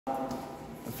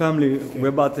Family, we're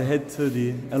about to head to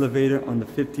the elevator on the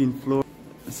 15th floor.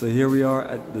 So here we are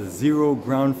at the 0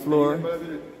 ground floor.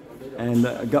 And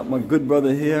I got my good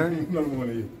brother here.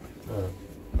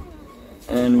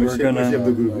 And we're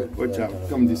gonna watch out.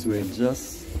 Come this way.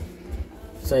 Just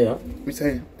say yeah.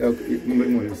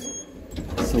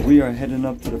 So we are heading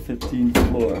up to the 15th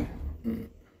floor.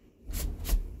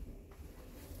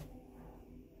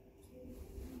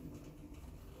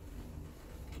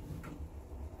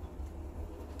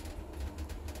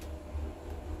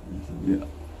 Yeah.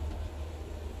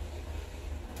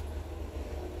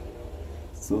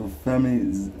 So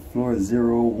family, floor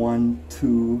 0, 1,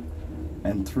 2,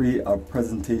 and 3 are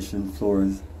presentation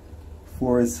floors.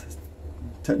 4 is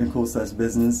technical /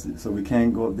 business, so we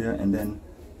can't go up there. And then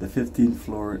the 15th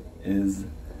floor is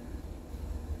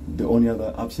the only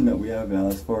other option that we have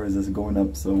as far as us going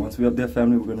up. So once we're up there,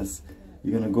 family,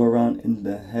 you're gonna go around in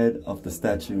the head of the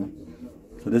statue.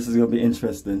 So this is gonna be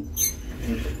interesting.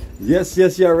 Yes,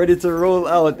 y'all ready to roll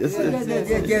out? Yes.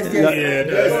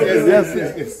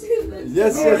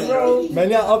 Man,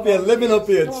 y'all up here, living up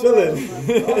here, chilling.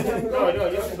 No,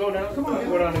 you can go down. Come on,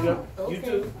 go down together. You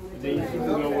too. Then you can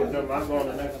go with them. I'm going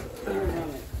the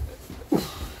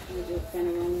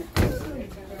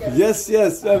next.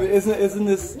 Yes. I mean, isn't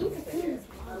this?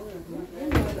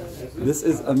 This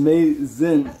is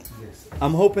amazing.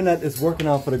 I'm hoping that it's working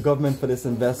out for the government for this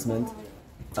investment.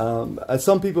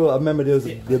 Some people, I remember there was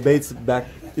debates back,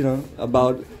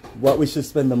 about what we should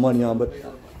spend the money on, but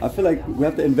I feel like we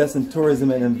have to invest in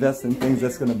tourism and invest in things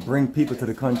that's going to bring people to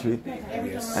the country.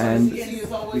 And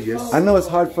I know it's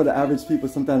hard for the average people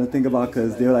sometimes to think about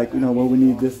because they're like, well, we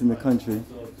need this in the country.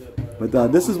 But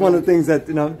this is one of the things that,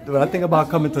 when I think about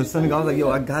coming to Senegal, I was like, yo,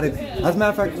 I got it. As a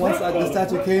matter of fact, once the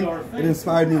statue came, it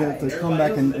inspired me to come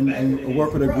back and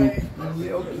work with a group.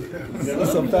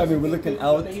 Sometimes we're looking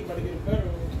out.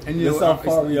 And that's how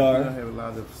far we are. We have a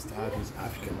lot of statues,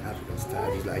 African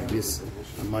statues like this,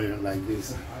 a monument like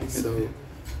this. So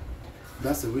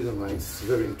that's the reason why it's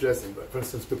very interesting. But for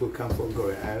instance, people come from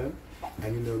Gorée Island,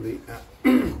 and they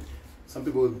some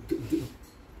people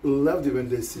love it when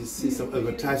they see some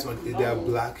advertisement. They are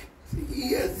black. Say,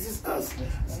 yes, this is us.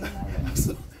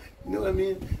 So, you know what I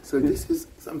mean? So this is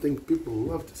something people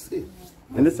love to see.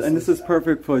 And this is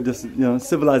perfect for just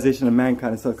civilization of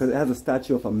mankind and stuff, because it has a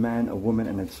statue of a man, a woman,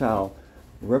 and a child,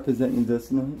 representing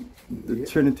just the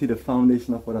Trinity, the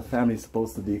foundation of what a family is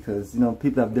supposed to be. Because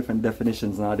people have different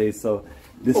definitions nowadays, so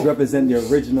this represents the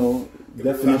original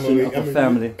definition of a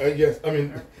family. Yes, I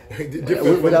mean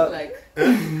different without like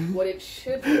what it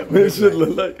should look like. What it should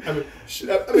look like. I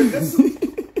mean that's.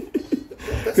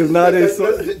 Because nowadays,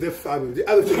 that's the family. The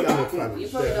other thing are not family. You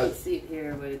probably don't see it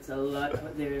here, but it's a lot.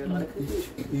 There are a lot of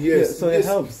confusion. Yes, yeah, so it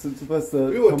helps. It's supposed to.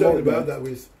 We were talking about that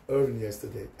with Irvin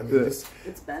yesterday. I mean, it's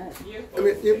bad. I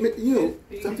mean,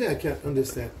 something I can't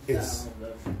understand is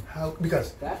how,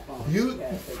 because they're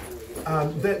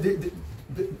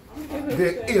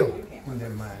ill when they're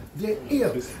mad. They're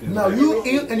ill. Now you're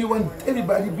ill and you want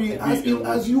everybody to be as ill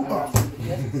as you are.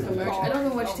 I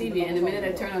don't watch TV, and the minute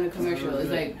I turn on a commercial,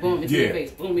 it's like boom, it's in your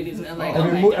face, boom, it is. I'm like,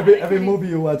 every movie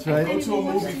you watch, right? Go to a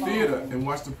movie theater and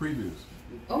watch the previews.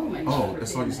 Oh my God. Oh,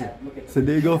 that's all you see. So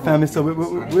there you go, family. So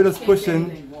we're just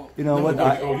pushing. You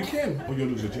can. Oh, you'll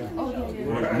lose your job. Oh,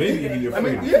 maybe even your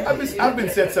freedom. I've been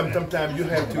said sometimes you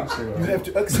have to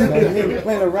accept it. You ain't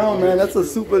playing around, man. That's a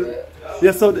super.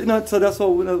 Yeah, so so that's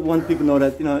what we want people to know,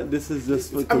 that this is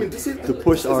just to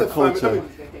push our culture.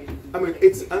 I mean,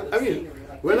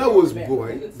 when I was a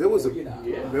boy, there was a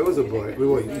boy. We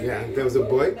were young. There was a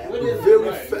boy,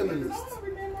 very feminist,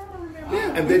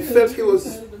 and they felt he was.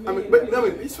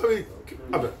 His family.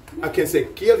 I can't say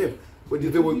killed him, but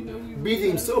they were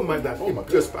beating him so much that he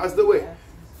just passed away.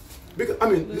 Because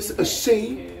this is a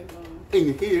shame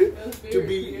in here to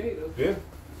be. Yeah.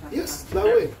 Yes, that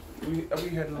way. We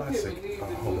had a lot of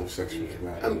homosexuals.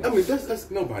 Right?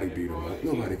 That's nobody beat them up.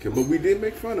 Nobody killed. But we did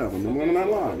make fun of them. I'm not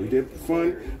lying. We did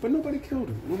fun, but nobody killed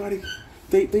them. Nobody.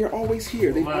 They are always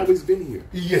here. They've always been here.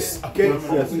 Yes. Okay.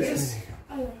 Yes.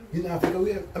 In Africa,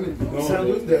 we have.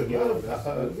 Sandwich, there are a lot of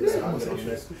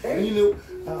homosexuals, and they're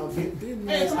helping people.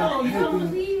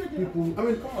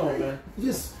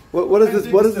 Yes. What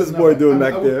is this boy doing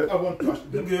back there? I want to touch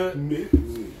them.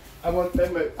 I want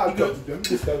them. I'll talk to them.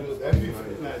 This guy was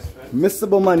nice, man. Mr.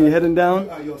 Bomani, you heading down?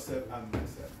 Yourself and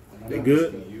myself. They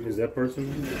good? Is that person?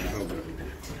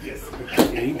 Yes.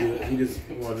 Yeah, he good. He just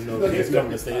wanted to know if he's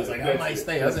coming to stay. He's like, I might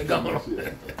stay. I said, come on.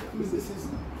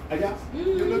 You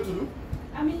know to do?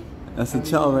 That's a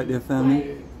child right there,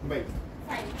 family.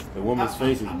 The woman's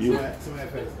face is beautiful.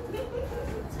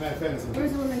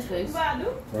 Where's the woman's face?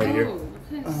 Right here.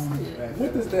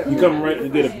 What does that You come right to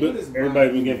get a book. Everybody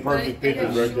can get perfect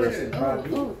pictures right there.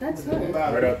 Oh, that's her.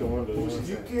 Right out the window.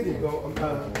 You kidding?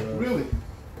 Really?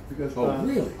 Because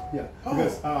really? Yeah.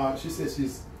 Because she says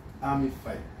she's Army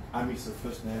Fight. Army is her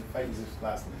first name. Fight is his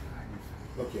last name.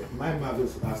 Okay. My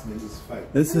mother's last name is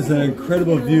Fight. This is an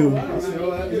incredible view.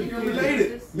 You're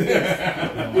related.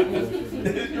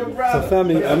 So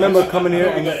family, I remember coming here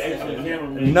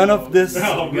and none of this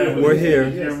were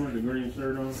here.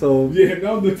 So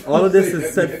all of this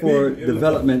is set for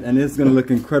development and it's going to look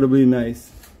incredibly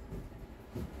nice.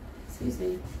 Excuse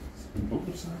me. No.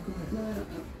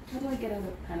 How do I get out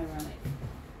of panoramic?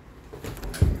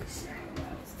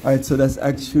 Alright, so that's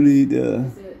actually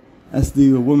the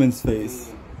woman's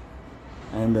face.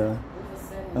 And I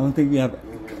don't think we have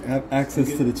access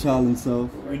to the child himself.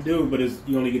 We do, but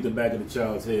you only get the back of the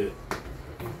child's head.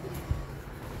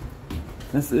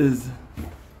 This is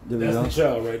That's the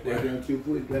child right there. You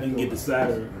can get the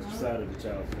side of the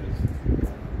child's face.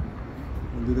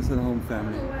 We'll do this at home,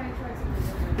 family.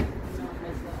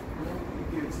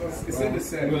 It's in the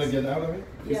settings. You want to get out of it?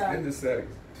 It's in the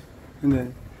settings. And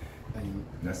then,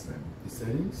 That's it. The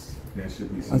settings? That should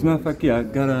be. as a matter of fact, yeah, I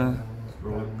gotta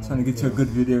trying to get you a good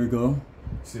view. There we go.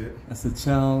 See it? That's the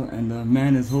child, and the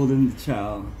man is holding the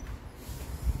child.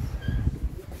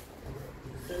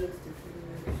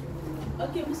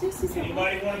 Okay, we see something.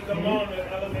 Anybody want to come on?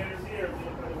 The elevator's here.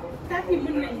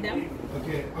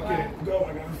 Okay, go.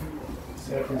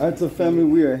 Alright, so family,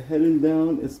 we are heading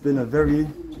down. It's been a very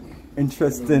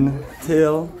interesting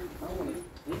tale.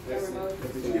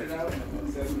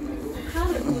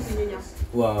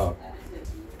 Wow.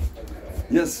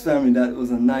 Yes, family, that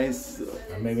was a nice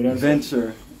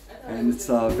adventure, and it's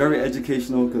very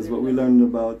educational because what we learned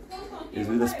about is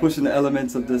we're just pushing the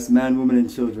elements of this man, woman, and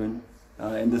children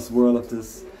in this world of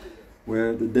this,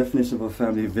 where the definition of a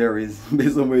family varies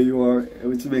based on where you are,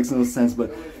 which makes no sense.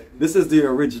 But this is the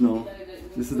original.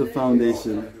 This is the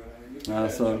foundation.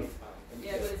 And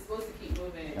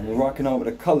we're rocking out with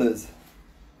the colors.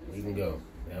 You can go.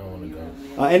 I don't want to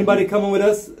go. Anybody coming with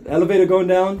us? Elevator going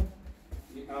down?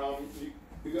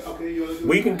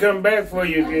 We can come back for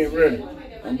you if you ain't ready.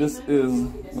 And this is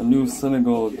a new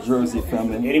Senegal jersey,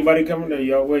 family. Anybody coming there?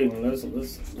 Y'all waiting? Let's My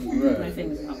ride.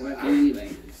 finger's not working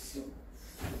anyway.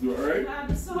 You alright?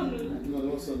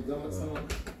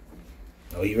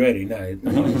 Oh, you ready now?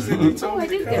 Oh, I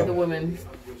did get the woman.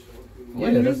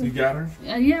 You got her?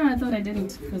 Yeah, I thought I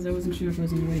didn't because I wasn't sure if I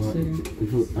was in the right city.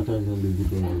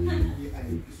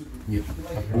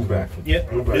 Move back. Yeah,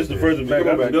 this is the first one back.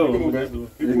 Go back. Go. Go back.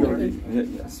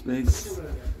 Yeah, space.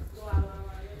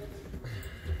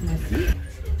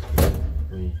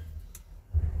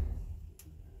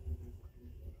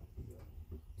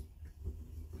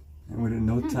 And within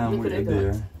no time we were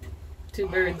there. 2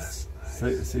 birds.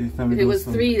 See, family, If it was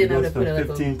 3, then I would have put a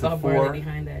 15 to umbrella 4.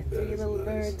 behind that. 3 little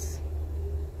birds.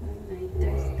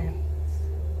 There's them.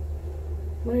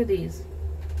 What are these?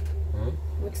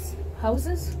 What's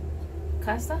houses?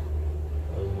 Casa?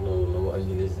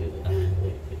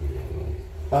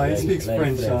 He speaks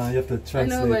French. You have to I translate.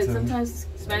 know, but to sometimes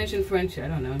Spanish and French, I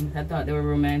don't know. I thought they were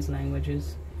Romance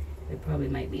languages. They probably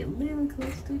might be a little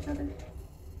close to each other.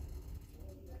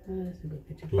 Oh, that's a good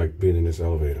picture. Like being in this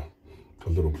elevator, a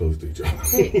little close to each other.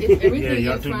 Hey, if everything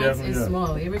y'all in two France definitely is are.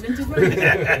 small. You ever been to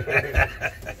France?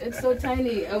 It's so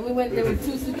tiny. We went. There were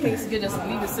 2 suitcases. You could just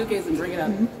leave the suitcase and bring it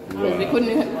out. Because we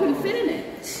couldn't fit in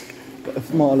it.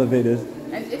 small elevators.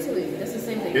 And Italy, that's the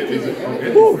same thing.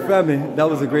 Italy, Woo, family, that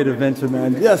was a great adventure,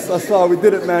 man. Yes, I saw we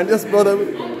did it, man. Yes, brother,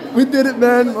 we did it,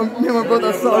 man. Me and my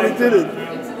brother saw we did it.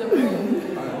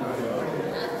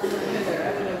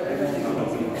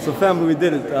 So family, we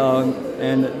did it,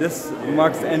 and this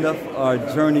marks the end of our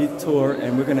journey tour,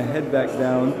 and we're gonna head back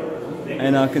down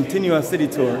and continue our city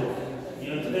tour.